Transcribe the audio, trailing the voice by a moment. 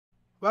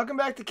Welcome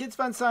back to Kids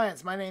Fun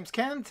Science. My name's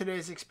Ken.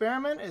 Today's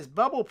experiment is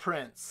bubble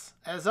prints.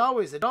 As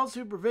always, adult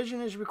supervision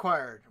is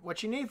required.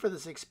 What you need for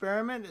this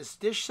experiment is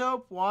dish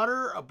soap,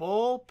 water, a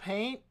bowl,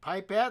 paint,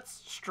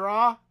 pipettes,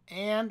 straw,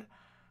 and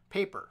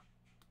paper.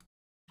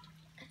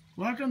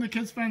 Welcome to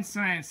Kids Fun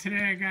Science.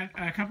 Today I got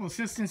a couple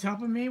assistants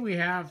helping me. We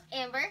have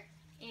Amber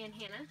and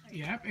Hannah.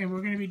 Yep, and we're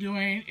going to be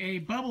doing a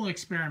bubble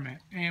experiment.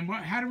 And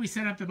how do we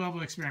set up the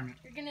bubble experiment?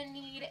 You're going to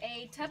need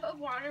a tub of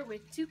water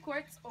with 2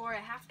 quarts or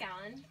a half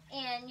gallon.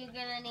 And you're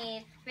going to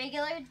need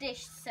regular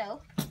dish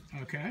soap.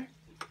 Okay.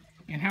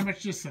 And how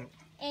much dish soap?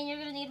 And you're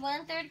going to need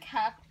 1/3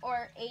 cup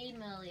or 80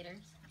 milliliters.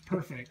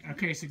 Perfect.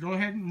 Okay, so go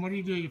ahead and what do?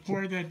 You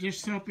pour the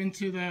dish soap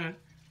into the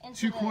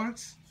 2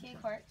 quarts? 2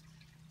 quarts.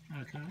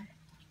 Okay.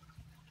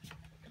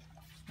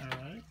 All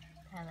right.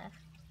 Kind of.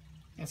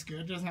 That's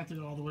good. Doesn't have to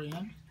go all the way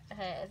in.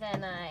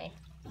 Then I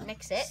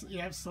mix it.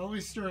 Yeah, slowly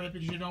stir it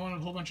because you don't want a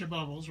whole bunch of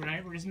bubbles,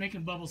 right? We're just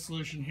making bubble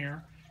solution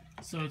here.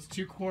 So it's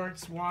 2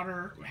 quarts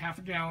water, half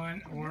a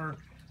gallon, or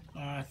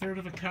 1/3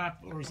 of a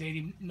cup, or it's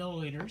 80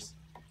 milliliters.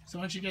 So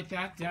once you get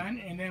that done,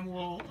 and then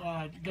we'll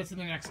get to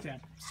the next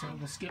step. So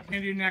we'll skip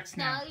and do next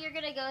now. Now you're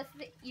gonna go.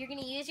 You're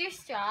gonna use your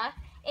straw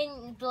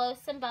and blow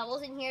some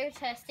bubbles in here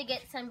just to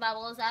get some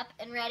bubbles up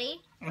and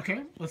ready.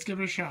 Okay, let's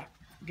give it a shot.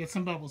 Get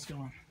some bubbles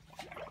going.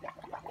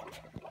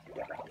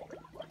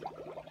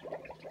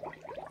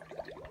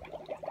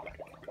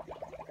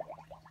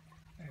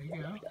 There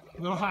you go.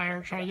 A little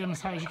higher. Try to get them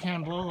as high as you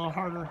can. Blow a little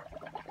harder.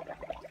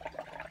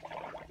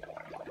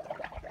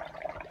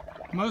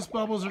 Most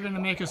bubbles are going to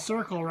make a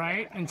circle,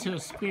 right, into a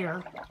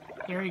spear.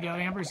 There you go.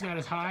 Amber's got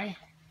it high.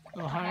 A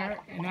little higher.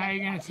 And now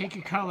you're going to take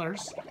your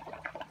colors.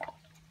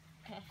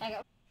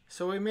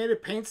 So we made a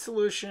paint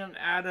solution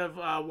out of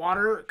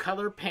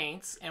watercolor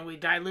paints, and we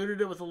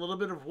diluted it with a little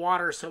bit of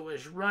water so it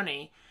was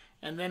runny,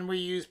 and then we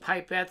used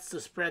pipettes to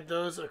spread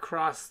those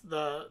across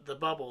the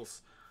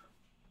bubbles.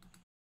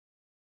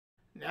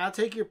 Now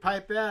take your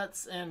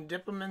pipettes and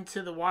dip them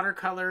into the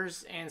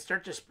watercolors and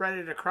start to spread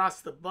it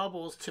across the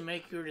bubbles to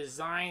make your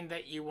design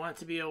that you want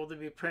to be able to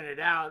be printed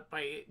out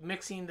by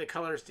mixing the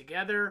colors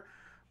together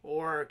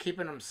or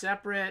keeping them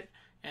separate.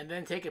 And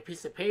then take a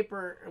piece of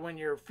paper when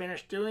you're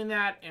finished doing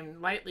that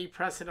and lightly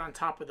press it on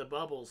top of the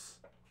bubbles.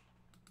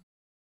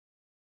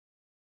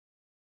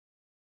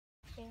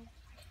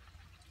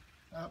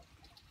 Up.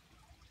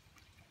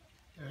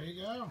 There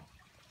you go.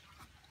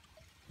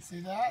 See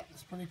that?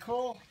 It's pretty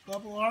cool.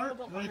 Bubble art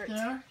right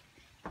there.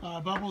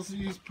 Bubbles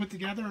you put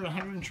together at a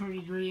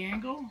 120-degree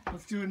angle.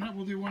 Let's do it.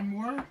 We'll do one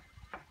more.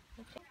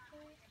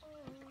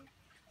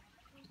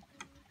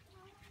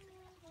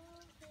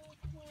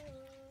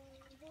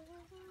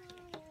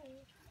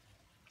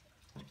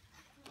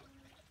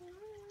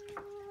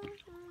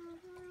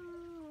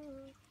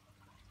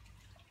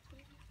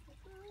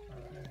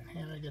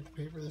 Get the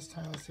paper this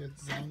time. Let's see what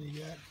design you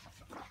get.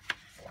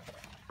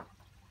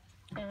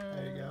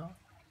 There you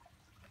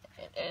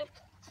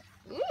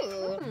go.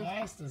 Ooh.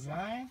 Nice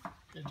design.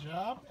 Good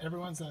job.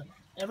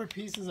 Every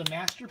piece is a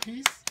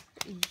masterpiece.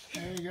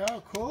 There you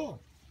go.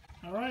 Cool.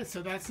 All right,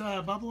 so that's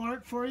bubble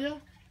art for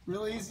you.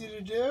 Really easy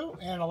to do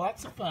and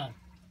lots of fun.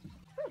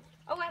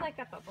 Oh, I like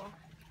that bubble.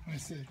 Let me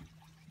see.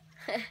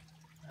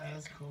 That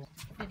is cool.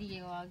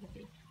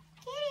 Videography.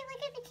 Kitty,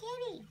 look at the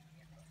kitty.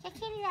 Check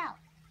Kitty out.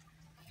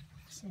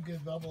 Some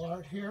good bubble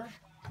art here.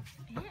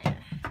 Yeah.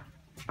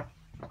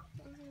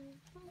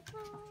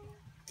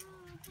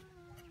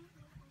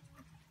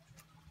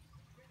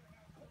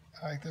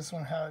 I like this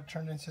one, how it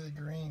turned into the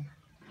green.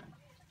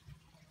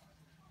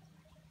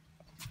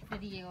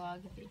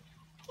 Videography.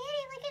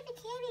 Kitty, look at the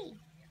kitty.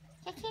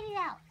 Check Kitty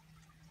out.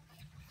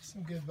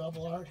 Some good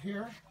bubble art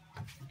here.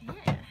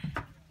 Yeah.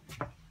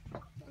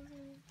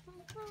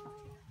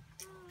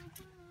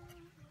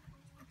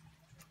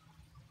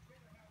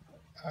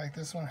 I like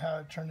this one, how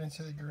it turned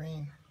into the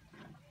green.